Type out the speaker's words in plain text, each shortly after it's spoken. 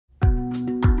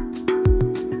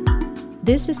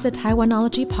This is the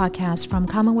Taiwanology podcast from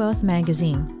Commonwealth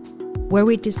Magazine, where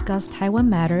we discuss Taiwan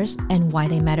matters and why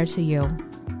they matter to you.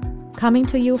 Coming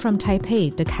to you from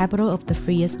Taipei, the capital of the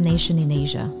freest nation in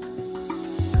Asia.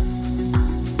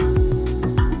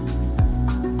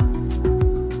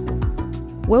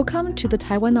 Welcome to the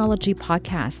Taiwanology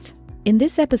podcast. In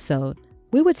this episode,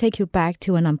 we will take you back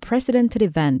to an unprecedented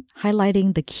event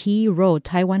highlighting the key role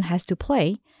Taiwan has to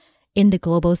play in the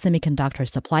global semiconductor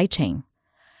supply chain.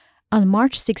 On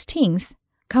March 16th,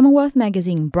 Commonwealth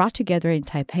Magazine brought together in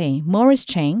Taipei Morris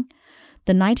Chang,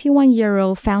 the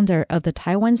 91-year-old founder of the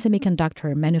Taiwan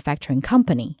Semiconductor Manufacturing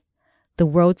Company, the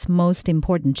world's most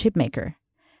important chipmaker,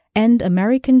 and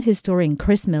American historian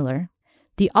Chris Miller,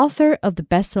 the author of the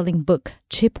best-selling book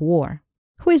Chip War,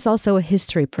 who is also a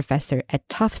history professor at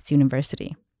Tufts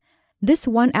University. This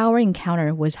one-hour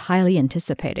encounter was highly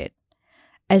anticipated.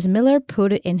 As Miller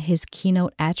put it in his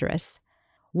keynote address,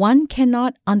 one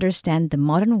cannot understand the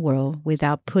modern world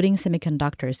without putting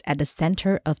semiconductors at the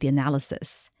center of the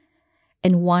analysis.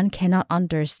 And one cannot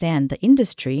understand the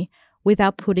industry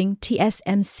without putting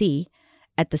TSMC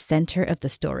at the center of the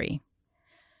story.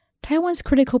 Taiwan's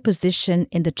critical position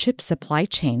in the chip supply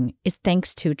chain is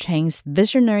thanks to Chang's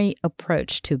visionary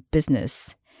approach to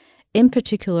business, in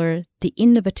particular, the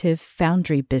innovative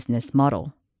foundry business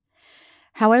model.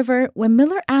 However, when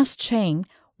Miller asked Chang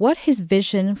what his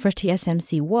vision for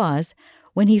TSMC was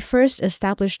when he first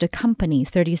established the company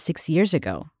 36 years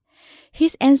ago,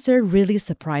 his answer really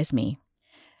surprised me.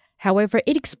 However,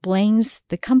 it explains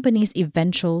the company's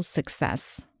eventual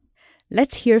success.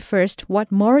 Let's hear first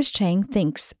what Morris Chang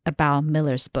thinks about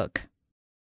Miller's book.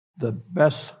 The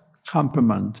best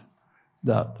compliment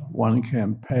that one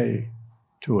can pay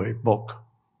to a book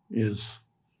is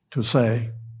to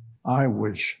say, I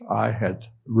wish I had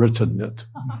written it.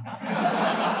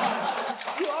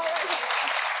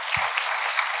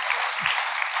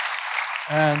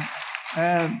 And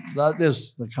that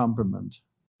is the compliment.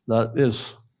 That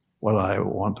is what I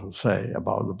want to say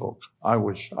about the book. I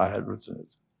wish I had written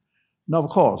it. Now, of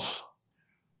course,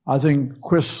 I think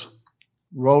Chris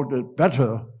wrote it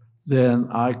better than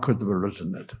I could have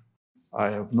written it. I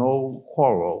have no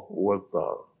quarrel with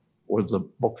the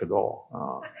book at all.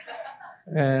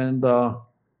 And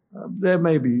there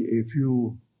may be a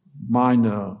few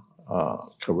minor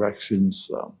corrections.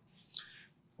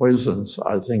 For instance,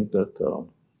 I think that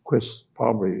Chris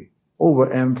probably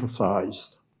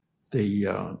overemphasized the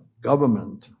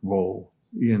government role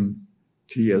in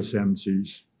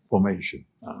TSMC's formation.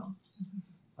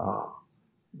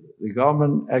 The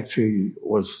government actually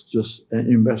was just an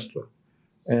investor.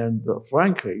 And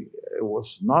frankly, it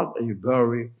was not a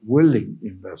very willing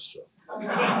investor.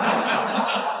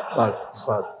 But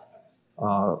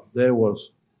there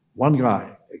was one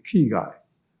guy, a key guy,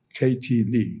 K.T.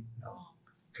 Lee.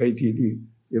 K.T. Lee.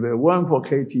 If it weren't for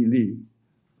K.T. Lee,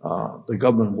 the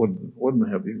government wouldn't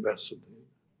have invested.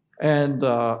 And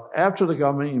after the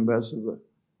government invested,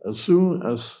 as soon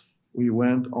as we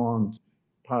went on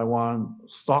Taiwan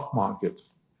stock market,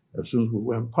 as soon as we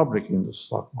went public in the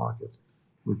stock market,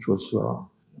 which was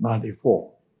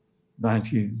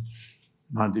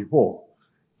 1994.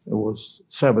 It was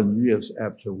 7 years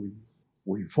after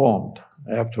we formed,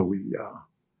 after we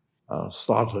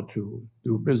started to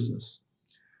do business.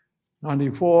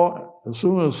 94, as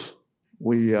soon as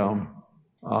we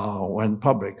went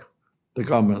public, the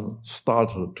government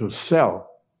started to sell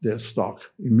their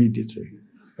stock immediately.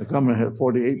 The government had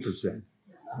 48%.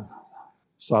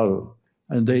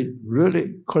 And they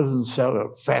really couldn't sell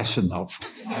it fast enough.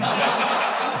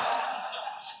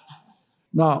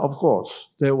 Now, of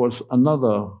course, there was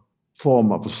another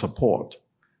form of support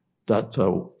that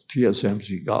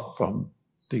TSMC got from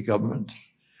the government.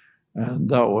 And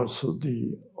that was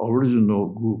the original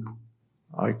group,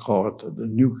 I call it the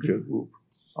nuclear group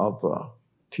of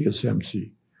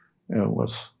TSMC.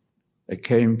 It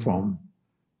came from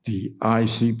the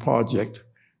IC project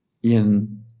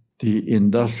in the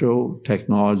Industrial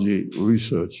Technology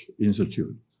Research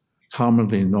Institute,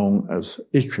 commonly known as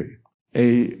ITRI.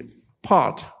 A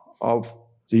part of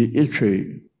the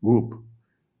ITRI group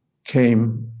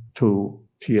came to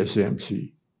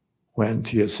TSMC when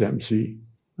TSMC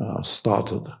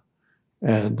started.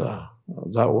 And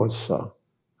that was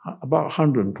about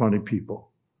 120 people,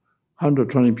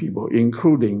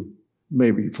 including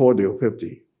maybe 40 or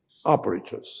 50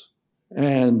 operators.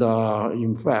 And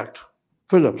in fact,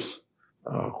 Philips,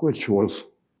 which was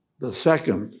the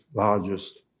second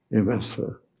largest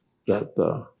investor that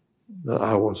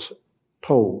I was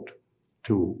told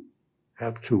to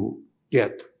have to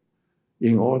get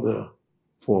in order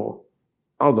for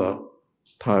other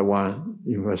Taiwan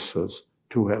investors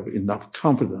to have enough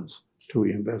confidence to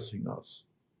invest in us.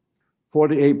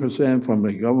 48% from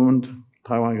the government,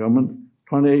 Taiwan government,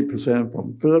 28%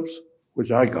 from Philips,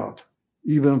 which I got.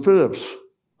 Even Philips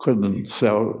couldn't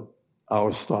sell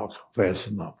our stock fast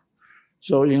enough.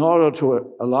 So in order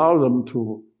to allow them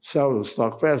to sell the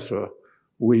stock faster,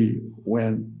 we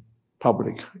went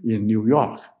public in New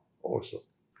York also.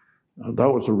 That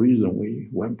was the reason we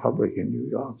went public in New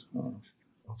York,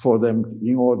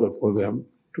 in order for them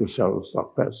to sell the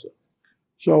stock faster.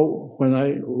 So when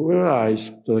I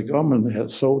realized that the government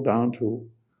had sold down to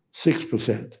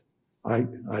 6%,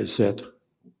 I said,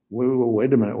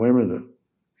 wait a minute,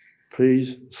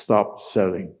 please stop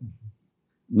selling.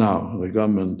 Now the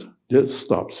government did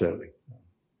stop selling,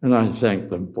 and I thank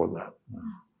them for that.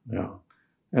 Yeah,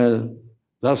 and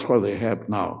that's what they have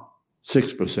now,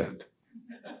 6%.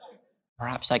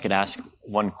 Perhaps I could ask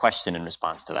one question in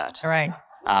response to that. All right.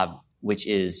 Which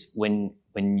is when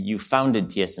you founded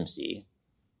TSMC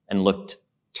and looked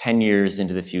 10 years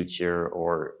into the future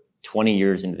or 20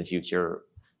 years into the future,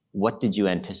 what did you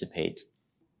anticipate?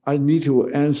 I need to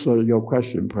answer your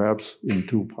question perhaps in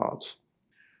two parts.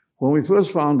 When we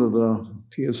first founded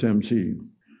TSMC,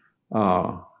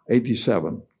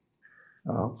 87,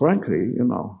 frankly,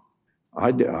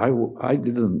 I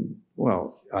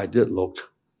did look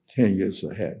 10 years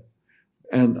ahead.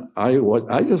 And I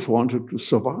just wanted to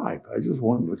survive. I just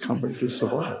wanted the company to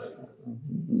survive.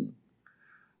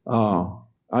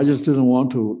 I just didn't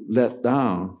want to let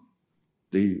down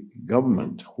the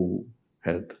government who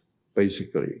had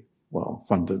basically,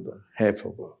 funded half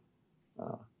of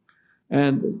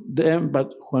it.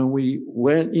 But when we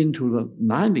went into the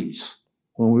 90s,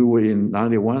 when we were in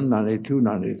 91, 92,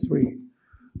 93,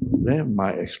 then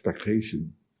my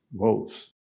expectation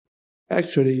rose.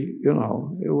 Actually,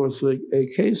 it was a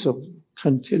case of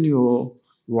continual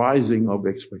rising of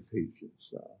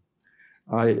expectations.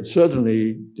 I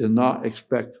certainly did not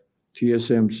expect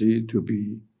TSMC to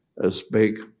be as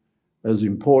big, as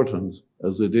important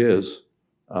as it is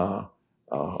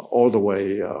all the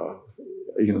way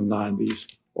in the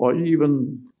 90s, or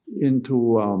even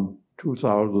into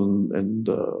 2000 and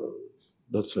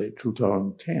let's say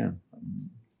 2010.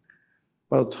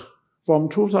 But from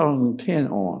 2010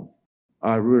 on,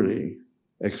 I really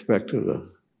expected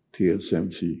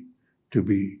TSMC to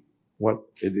be what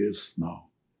it is now.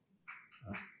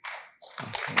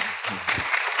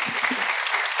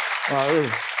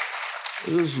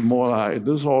 This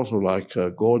is also like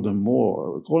Gordon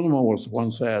Moore. Gordon Moore was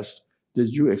once asked, did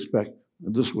you expect,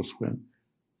 this was when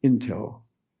Intel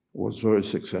was very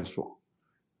successful.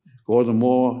 Gordon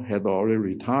Moore had already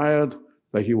retired,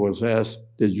 but he was asked,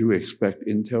 did you expect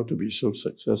Intel to be so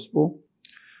successful?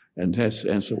 And his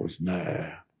answer was,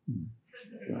 nah.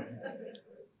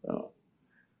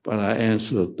 But I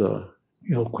answered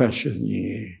your question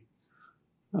in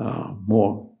a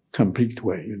more complete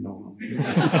way,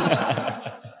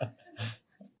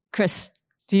 Chris,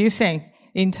 do you think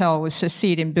Intel will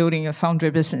succeed in building a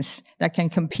foundry business that can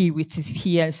compete with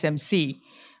TSMC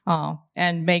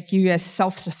and make U.S.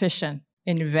 self-sufficient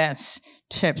in advanced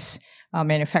chips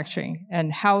manufacturing?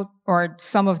 And how are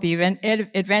some of the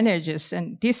advantages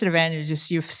and disadvantages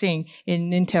you've seen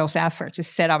in Intel's effort to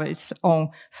set up its own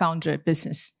foundry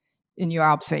business in your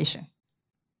observation?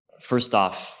 First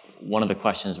off, one of the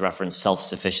questions referenced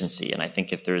self-sufficiency. And I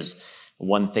think if there's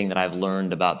one thing that I've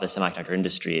learned about the semiconductor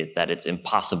industry, it's that it's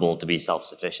impossible to be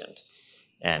self-sufficient.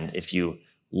 And if you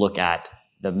look at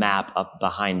the map up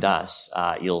behind us,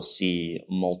 you'll see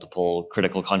multiple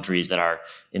critical countries that are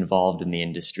involved in the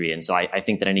industry. And so I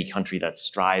think that any country that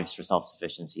strives for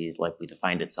self-sufficiency is likely to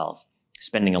find itself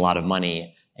spending a lot of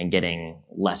money and getting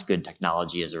less good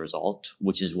technology as a result,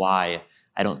 which is why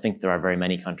I don't think there are very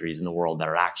many countries in the world that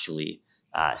are actually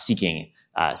seeking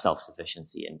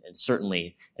self-sufficiency. And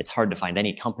certainly it's hard to find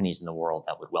any companies in the world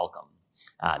that would welcome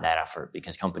that effort,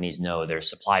 because companies know their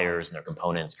suppliers and their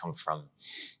components come from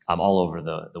all over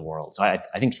the world. So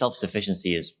I think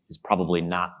self-sufficiency is probably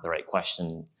not the right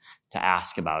question to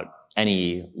ask about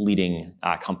any leading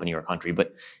company or country.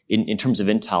 But in terms of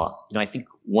Intel, I think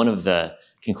one of the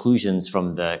conclusions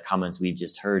from the comments we've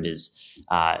just heard is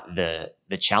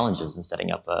the challenges in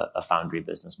setting up a foundry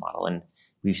business model. And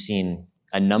we've seen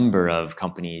a number of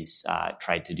companies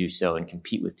try to do so and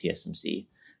compete with TSMC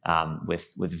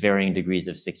with varying degrees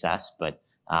of success, but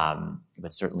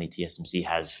certainly TSMC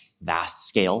has vast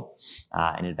scale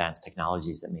and advanced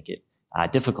technologies that make it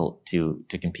difficult to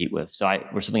compete with. So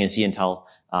we're certainly going to see Intel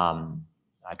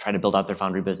try to build out their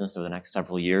foundry business over the next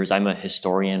several years. I'm a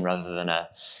historian rather than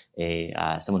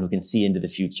someone who can see into the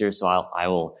future, so I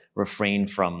will refrain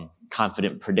from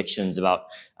confident predictions about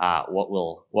what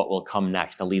will come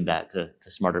next. I'll leave that to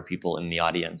smarter people in the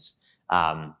audience.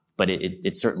 But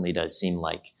it certainly does seem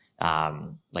like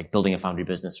building a foundry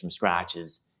business from scratch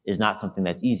is not something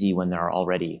that's easy when there are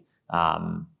already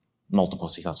multiple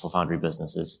successful foundry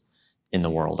businesses in the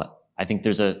world. I think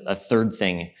there's a third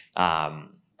thing to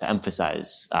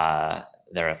emphasize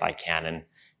there, if I can,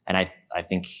 and I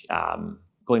think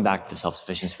going back to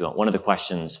self-sufficiency, one of the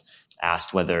questions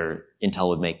asked whether Intel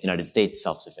would make the United States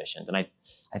self-sufficient, and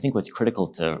I think what's critical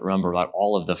to remember about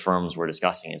all of the firms we're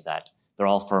discussing is that they're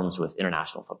all firms with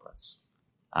international footprints,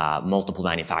 multiple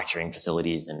manufacturing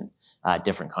facilities in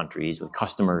different countries, with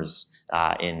customers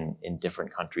in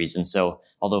different countries. And so,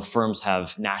 although firms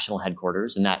have national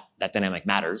headquarters, and that dynamic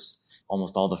matters,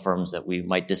 almost all the firms that we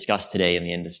might discuss today in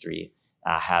the industry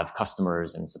have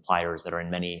customers and suppliers that are in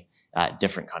many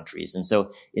different countries. And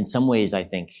so, in some ways, I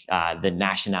think the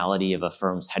nationality of a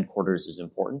firm's headquarters is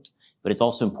important, but it's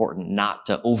also important not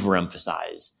to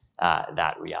overemphasize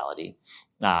that reality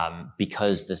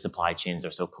because the supply chains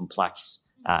are so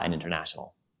complex and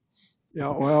international. Yeah,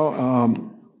 well,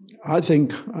 I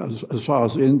think as far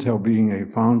as Intel being a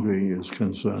foundry is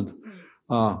concerned,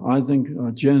 I think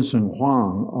Jensen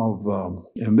Huang of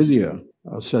NVIDIA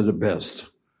said it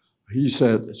best.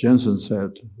 Jensen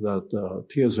said that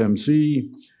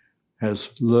TSMC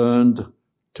has learned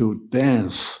to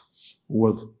dance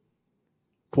with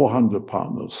 400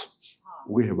 partners.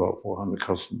 We have about 400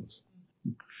 customers.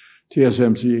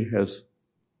 TSMC has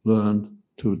learned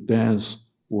to dance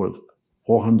with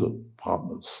 400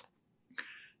 partners.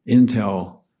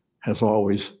 Intel has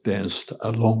always danced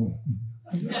alone.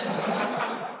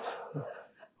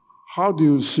 How do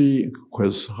you see,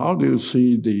 Chris,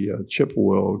 the chip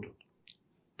world,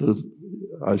 the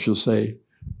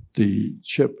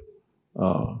chip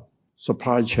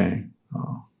supply chain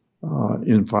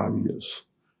in 5 years?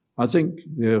 I think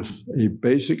there's a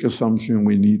basic assumption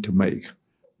we need to make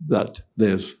that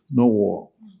there's no war.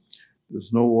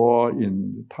 There's no war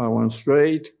in the Taiwan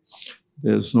Strait.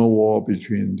 There's no war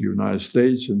between the United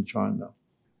States and China.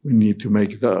 We need to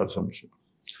make that assumption.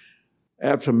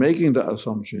 After making that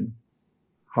assumption,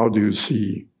 how do you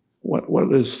see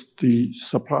what is the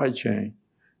supply chain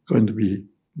going to be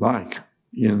like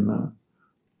in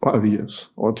 5 years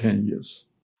or 10 years?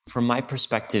 From my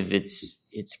perspective,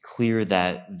 it's clear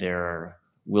that there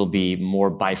will be more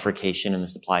bifurcation in the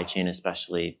supply chain,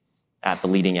 especially at the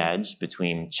leading edge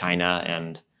between China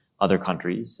and other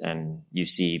countries. And you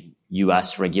see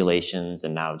US regulations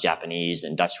and now Japanese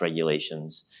and Dutch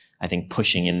regulations, I think,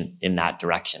 pushing in that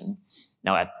direction.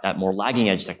 Now, at more lagging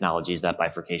edge technologies, that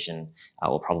bifurcation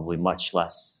will probably be much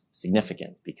less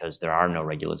significant because there are no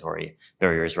regulatory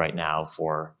barriers right now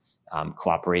for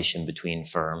cooperation between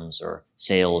firms or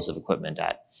sales of equipment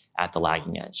at the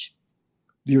lagging edge.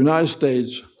 The United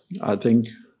States, I think,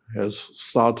 has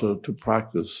started to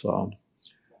practice an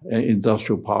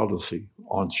industrial policy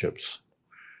on chips.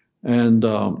 And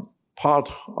part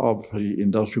of the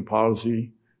industrial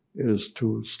policy is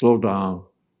to slow down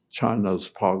China's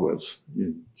progress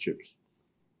in chips.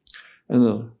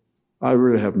 And I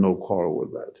really have no quarrel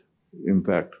with that. In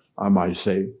fact, I might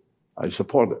say I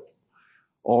support it.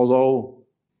 Although,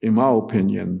 in my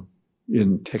opinion,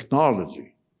 in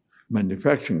technology,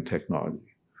 manufacturing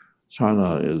technology,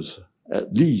 China is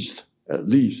at least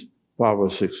 5 or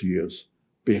 6 years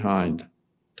behind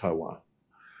Taiwan.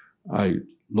 I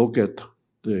look at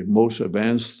the most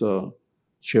advanced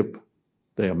chip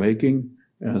they are making,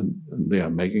 and they are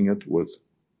making it with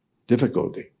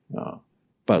difficulty.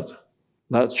 But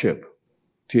that chip,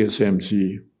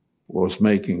 TSMC was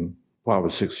making 5 or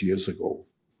 6 years ago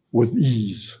with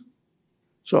ease.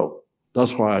 So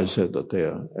that's why I said that they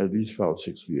are at least 5 or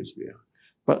 6 years behind.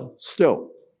 But still,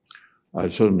 I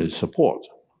certainly support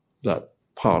that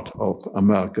part of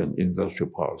American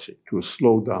industrial policy to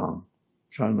slow down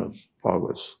China's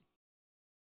progress.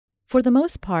 For the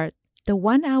most part, the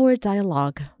 1-hour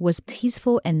dialogue was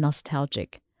peaceful and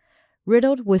nostalgic,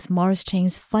 riddled with Morris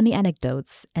Chang's funny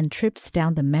anecdotes and trips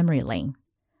down the memory lane.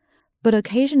 But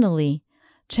occasionally,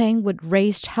 Chang would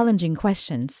raise challenging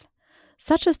questions,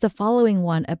 such as the following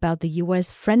one about the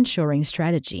U.S. friendshoring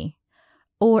strategy,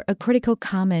 or a critical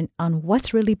comment on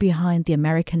what's really behind the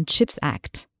American CHIPS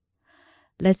Act.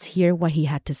 Let's hear what he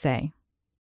had to say.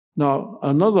 Now,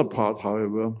 another part,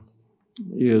 however,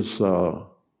 is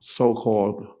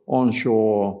so-called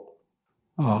onshore,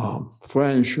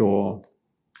 friendshore.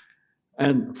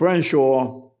 And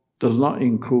friendshore does not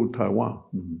include Taiwan.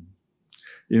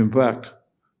 In fact,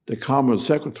 the Commerce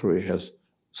Secretary has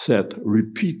said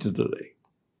repeatedly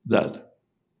that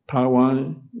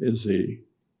Taiwan is a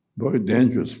very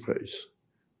dangerous place.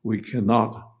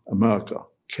 America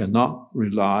cannot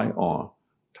rely on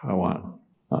Taiwan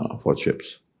for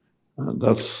chips.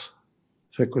 That's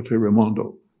Secretary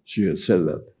Raimondo, she had said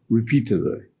that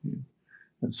repeatedly,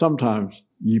 and sometimes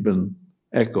even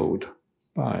echoed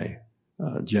by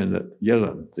Janet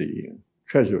Yellen, the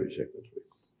Treasury Secretary.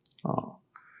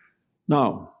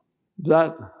 Now,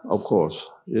 that, of course,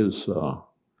 is,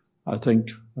 I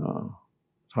think,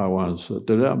 Taiwan's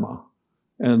dilemma.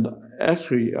 And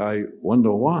actually, I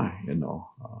wonder why,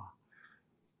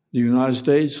 The United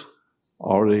States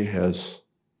already has,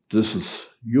 this is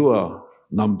your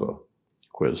number,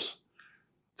 Chris,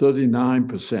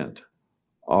 39%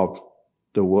 of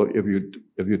the world,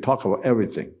 if you talk about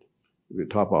everything, if you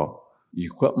talk about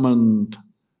equipment,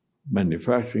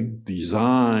 manufacturing,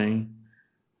 design,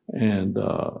 and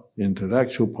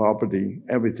intellectual property,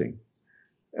 everything,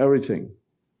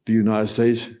 the United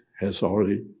States has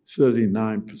already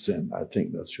 39%, I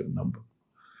think that's your number.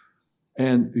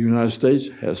 And the United States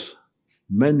has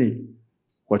many,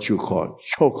 what you call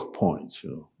choke points,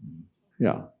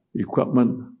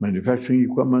 equipment, manufacturing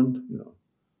equipment,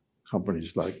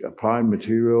 companies like Applied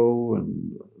Material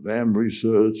and Lam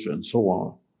Research and so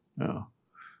on,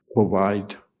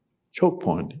 provide choke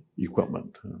point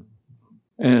equipment.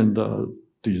 And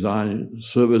design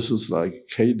services like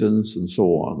Cadence and so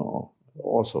on are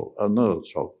also another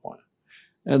choke point.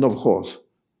 And of course,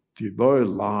 the very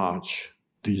large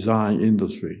design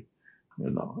industry,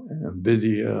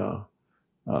 NVIDIA,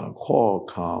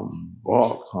 Qualcomm,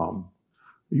 Broadcom,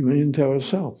 even Intel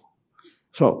itself.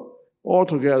 So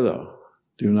altogether,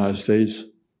 the United States,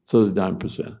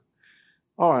 39%.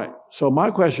 All right, so my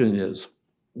question is,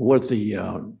 with the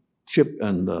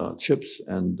Chips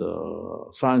and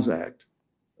Science Act,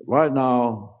 right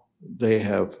now,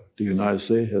 the United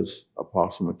States has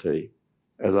approximately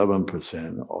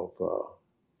 11% of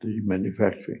the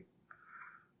manufacturing.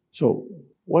 So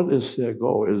what is their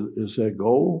goal? Is their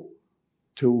goal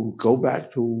to go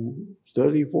back to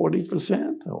 30,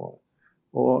 40%?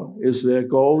 Or is their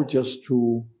goal just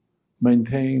to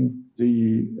maintain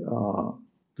the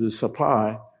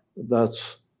supply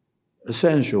that's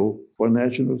essential for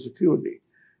national security?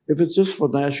 If it's just for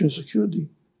national security,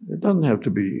 it doesn't have to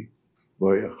be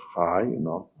very high,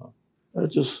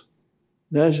 It's just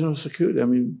national security. I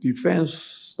mean, defense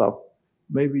stuff,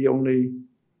 maybe only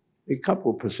a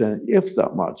couple percent, if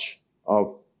that much,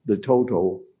 of the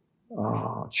total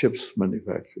chips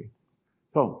manufacturing.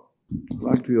 So, I'd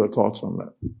like to hear your thoughts on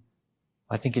that.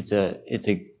 I think it's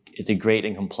a great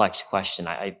and complex question.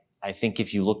 I think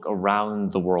if you look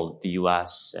around the world, the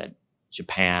U.S., at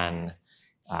Japan,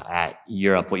 at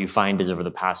Europe, what you find is over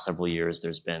the past several years,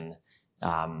 there's been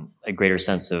a greater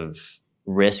sense of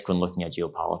risk when looking at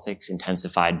geopolitics,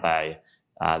 intensified by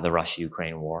the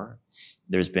Russia-Ukraine war.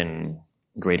 There's been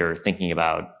greater thinking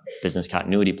about business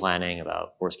continuity planning,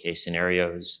 about worst-case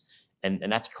scenarios, and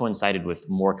that's coincided with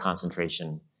more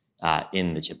concentration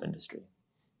in the chip industry.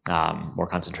 More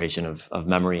concentration of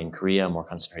memory in Korea, more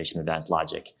concentration of advanced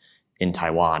logic in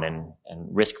Taiwan, and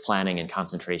risk planning and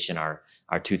concentration are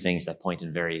two things that point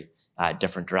in very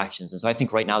different directions. And so I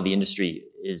think right now the industry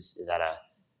is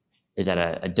at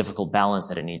a difficult balance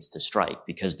that it needs to strike,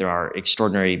 because there are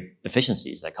extraordinary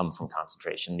efficiencies that come from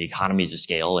concentration. The economies of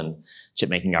scale and chip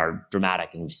making are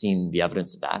dramatic, and we've seen the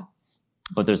evidence of that.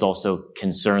 But there's also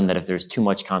concern that if there's too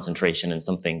much concentration and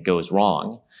something goes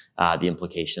wrong, the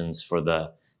implications for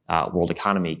the world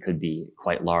economy could be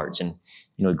quite large. And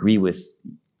agree with,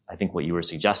 I think, what you were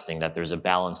suggesting, that there's a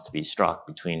balance to be struck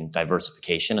between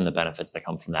diversification and the benefits that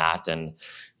come from that, and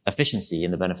efficiency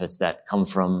and the benefits that come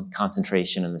from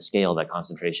concentration and the scale that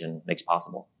concentration makes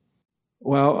possible.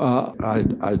 Well,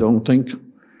 I don't think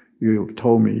you've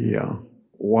told me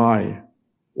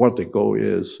what the goal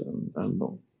is and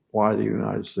why the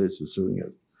United States is doing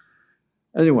it.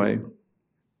 Anyway,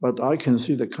 but I can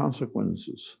see the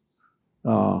consequences.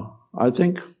 I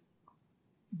think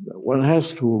one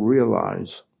has to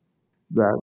realize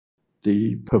that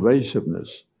the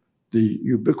pervasiveness, the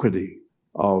ubiquity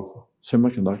of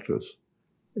semiconductors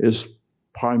is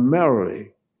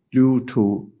primarily due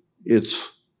to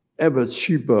its ever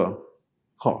cheaper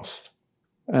cost.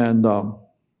 And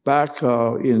back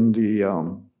in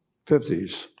the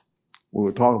 50s, we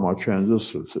were talking about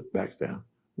transistors back then.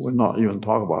 We're not even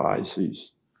talking about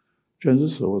ICs.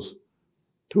 Transistor was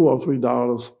 $2 or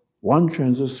 $3, one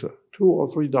transistor, $2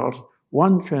 or $3,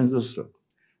 one transistor.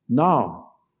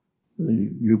 Now,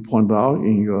 you pointed out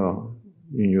in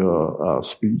your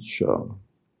speech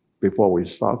before we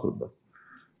started,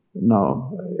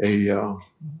 now a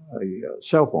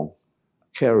cell phone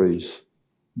carries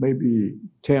maybe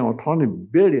 10 or 20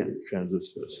 billion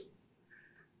transistors.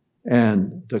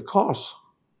 And the cost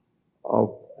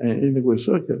of an integrated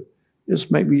circuit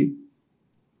is maybe,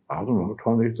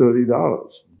 $20,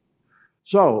 $30.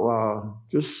 So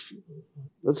just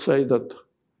let's say that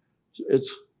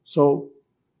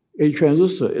a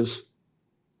transistor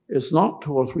is not $2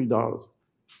 or $3.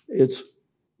 It's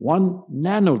 $1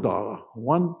 nanodollar.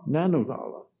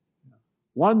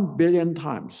 1 billion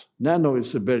times. Nano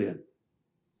is a billion.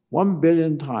 1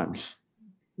 billion times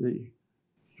the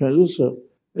transistor.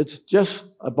 It's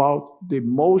just about the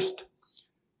most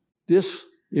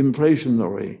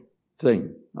disinflationary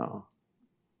thing. All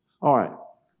right.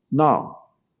 Now,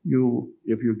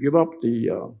 if you give up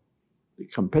the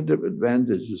competitive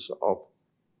advantages of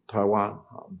Taiwan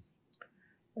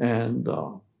and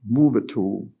move it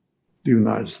to the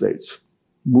United States,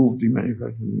 move the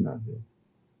manufacturing to the United States,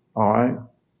 all right?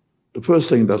 The first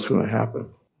thing that's going to happen,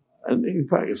 and in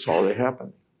fact it's already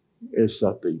happened, is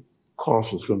that the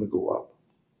cost is going to go up.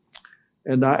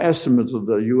 And our estimate of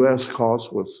the U.S.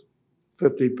 cost was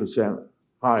 50%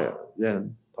 higher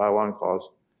than Taiwan cost.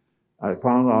 I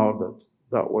found out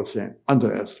that was an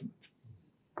underestimate,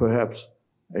 perhaps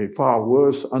a far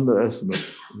worse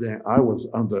underestimate than I was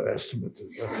underestimated.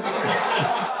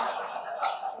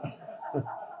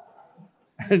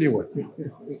 Anyway,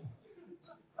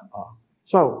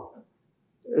 so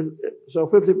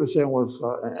 50% was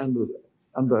an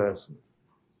underestimate.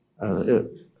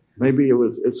 Maybe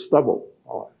it's double.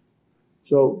 All right.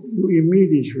 So you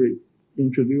immediately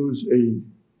introduce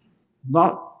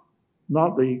not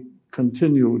the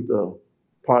continued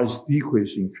price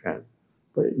decreasing trend,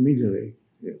 but immediately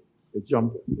it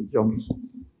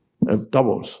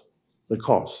doubles the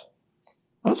cost.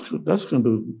 That's going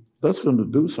to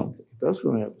do something. That's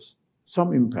going to have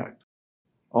some impact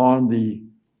on the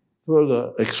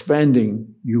further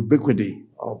expanding ubiquity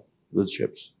of the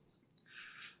chips.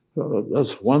 So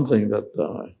that's one thing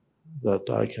that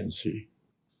I can see.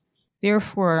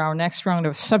 Therefore, our next round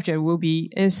of subject will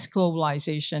be, is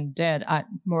globalization dead?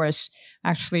 Morris,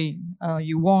 actually,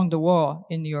 you won the war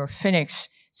in your Phoenix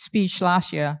speech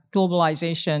last year.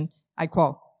 Globalization, I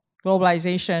quote,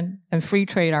 globalization and free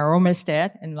trade are almost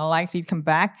dead and are likely to come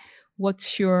back.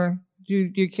 Do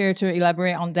you care to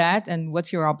elaborate on that? And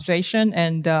what's your observation?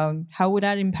 And how would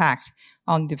that impact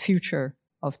on the future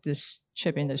of this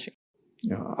chip industry?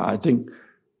 Yeah, I think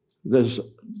there's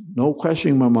no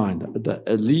question in my mind that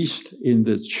at least in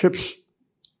the chips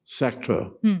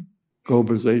sector,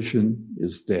 globalization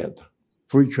is dead.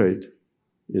 Free trade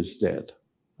is dead.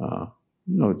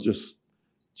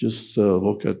 Just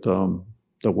look at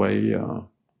the way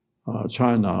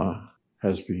China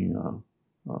has been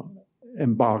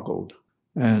embargoed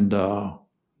and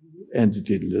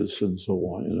entity lists and so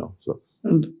on. So,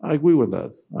 and I agree with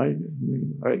that.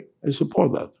 I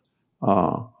support that.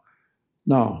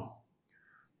 Now,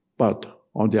 but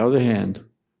on the other hand,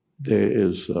 there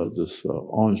is this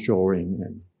onshoring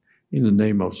and in the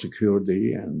name of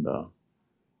security and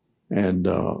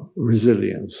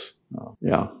resilience.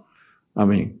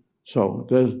 So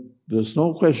there's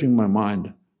no question in my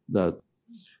mind that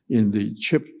in the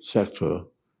chip sector,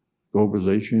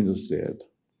 globalization is dead.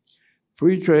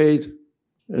 Free trade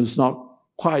is not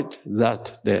quite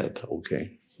that dead,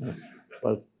 okay?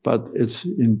 But it's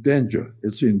in danger.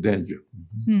 It's in danger.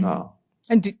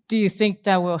 And do you think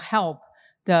that will help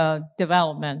the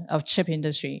development of chip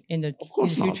industry in the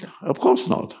future? Of course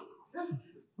not.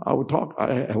 I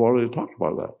have already talked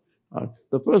about that.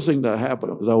 The first thing that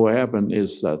will happen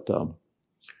is that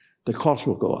the cost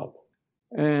will go up.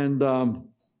 And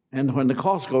when the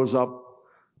cost goes up,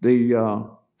 the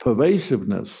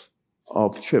pervasiveness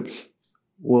of chips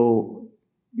will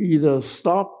either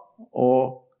stop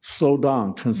or slow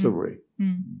down considerably.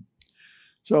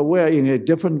 So we're in a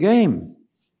different game.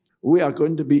 We are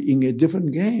going to be in a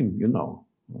different game,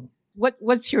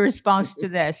 What's your response to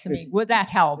this? Would that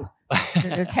help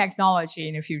the technology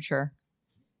in the future?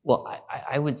 Well,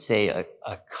 I would say a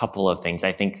couple of things.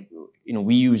 I think,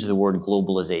 we use the word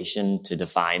globalization to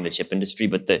define the chip industry,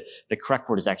 but the correct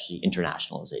word is actually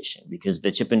internationalization, because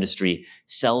the chip industry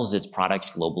sells its products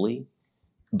globally,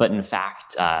 but in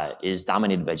fact is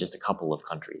dominated by just a couple of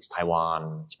countries: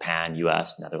 Taiwan, Japan,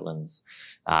 US, Netherlands,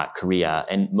 Korea.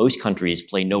 And most countries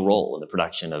play no role in the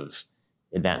production of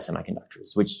advanced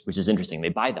semiconductors, which is interesting. They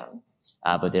buy them,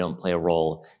 but they don't play a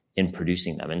role in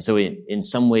producing them. And so in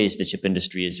some ways, the chip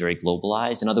industry is very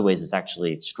globalized. In other ways, it's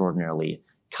actually extraordinarily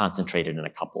concentrated in a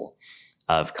couple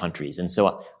of countries. And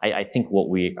so I think what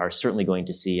we are certainly going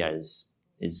to see is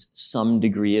some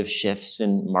degree of shifts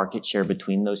in market share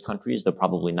between those countries, though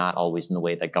probably not always in the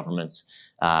way that governments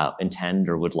intend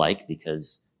or would like,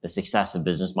 because the success of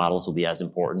business models will be as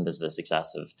important as the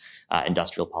success of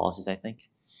industrial policies, I think.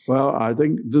 Well, I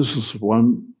think this is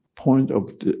one point of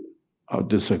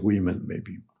disagreement,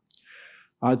 maybe.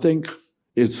 I think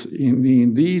it's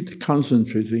indeed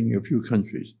concentrating in a few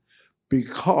countries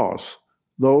because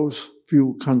those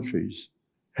few countries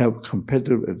have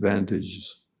competitive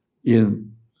advantages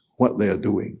in what they are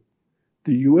doing.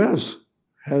 The U.S.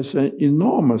 has an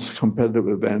enormous competitive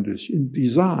advantage in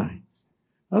design.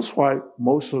 That's why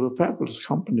most of the fabless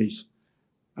companies,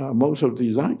 most of the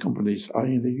design companies are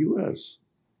in the U.S.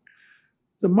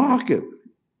 The market,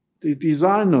 the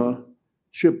designer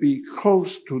should be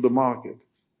close to the market.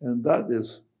 And that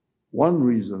is one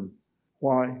reason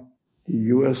why the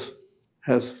U.S.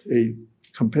 has a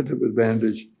competitive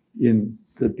advantage in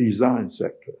the design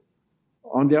sector.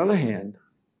 On the other hand,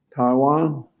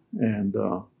 Taiwan and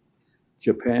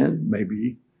Japan,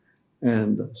 maybe,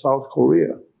 and South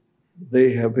Korea,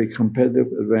 they have a competitive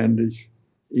advantage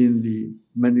in the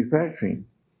manufacturing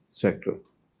sector.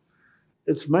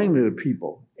 It's mainly the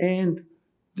people and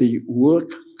the work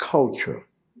culture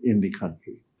in the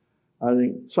country. I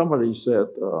think somebody said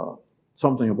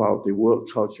something about the work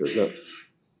culture that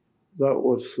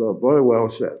was very well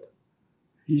said.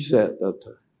 He said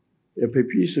that if a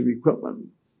piece of equipment,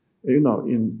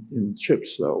 in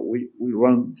chips, we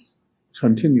run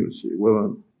continuously. We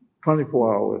run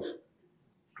 24 hours,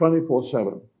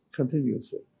 24/7,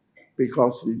 continuously,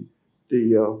 because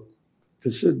the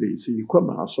facilities, the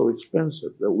equipment are so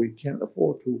expensive that we can't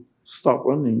afford to stop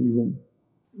running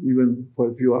even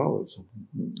for a few hours.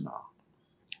 No.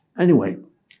 Anyway,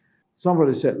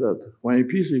 somebody said that when a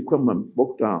piece of equipment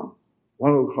broke down,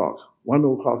 1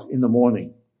 o'clock in the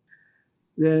morning,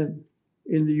 then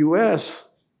in the U.S.,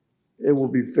 it will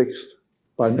be fixed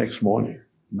by next morning,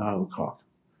 9 o'clock.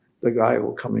 The guy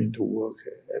will come into work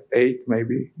at 8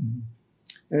 maybe,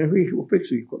 and he will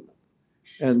fix the equipment.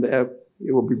 And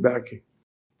it will be back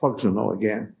functional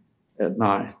again at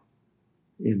 9.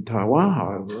 In Taiwan,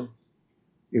 however,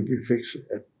 it will be fixed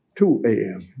at 2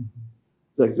 a.m.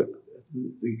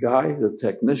 The guy, the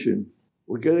technician,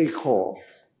 will get a call.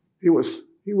 He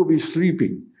will be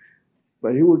sleeping,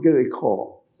 but he will get a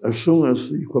call as soon as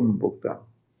the equipment broke down.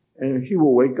 And he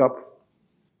will wake up,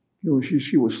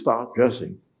 she will start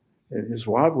dressing. And his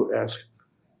wife would ask,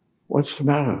 "What's the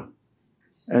matter?"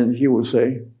 And he will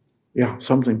say, "Yeah,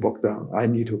 something broke down. I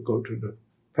need to go to the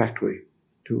factory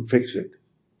to fix it."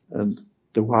 And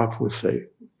the wife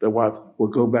will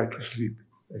go back to sleep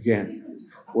again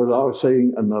without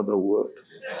saying another word.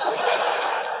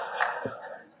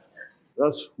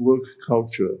 That's work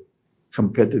culture,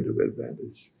 competitive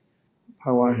advantage.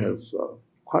 Taiwan has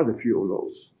quite a few of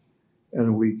those.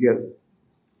 And we get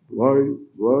very,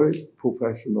 very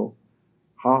professional,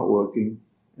 hardworking,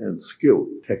 and skilled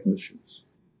technicians.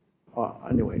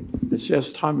 Anyway, it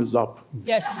says time is up.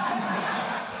 Yes.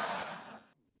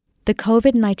 The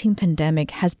COVID-19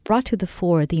 pandemic has brought to the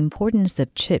fore the importance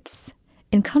of chips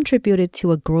and contributed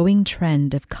to a growing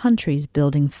trend of countries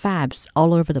building fabs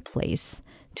all over the place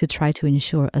to try to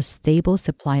ensure a stable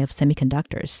supply of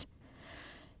semiconductors.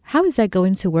 How is that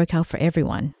going to work out for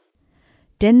everyone?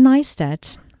 Dan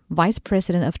Neistat, Vice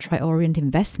President of Triorient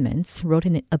Investments, wrote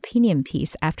an opinion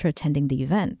piece after attending the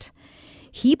event.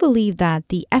 He believed that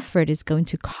the effort is going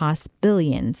to cost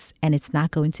billions and it's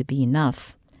not going to be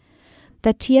enough.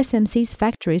 That TSMC's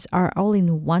factories are all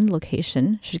in one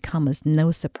location should come as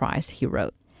no surprise, he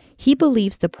wrote. He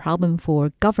believes the problem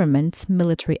for governments,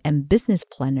 military, and business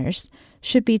planners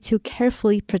should be to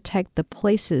carefully protect the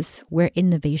places where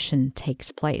innovation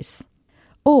takes place.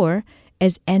 Or,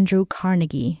 as Andrew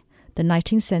Carnegie, the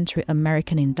 19th century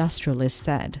American industrialist,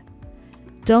 said,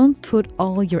 "Don't put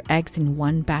all your eggs in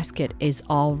one basket is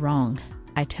all wrong,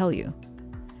 I tell you.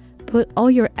 Put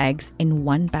all your eggs in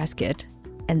one basket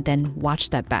and then watch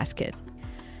that basket."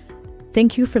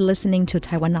 Thank you for listening to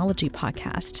Taiwanology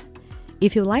Podcast.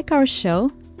 If you like our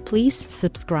show, please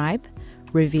subscribe,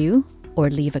 review, or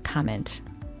leave a comment.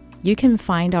 You can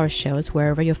find our shows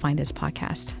wherever you find this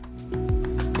podcast.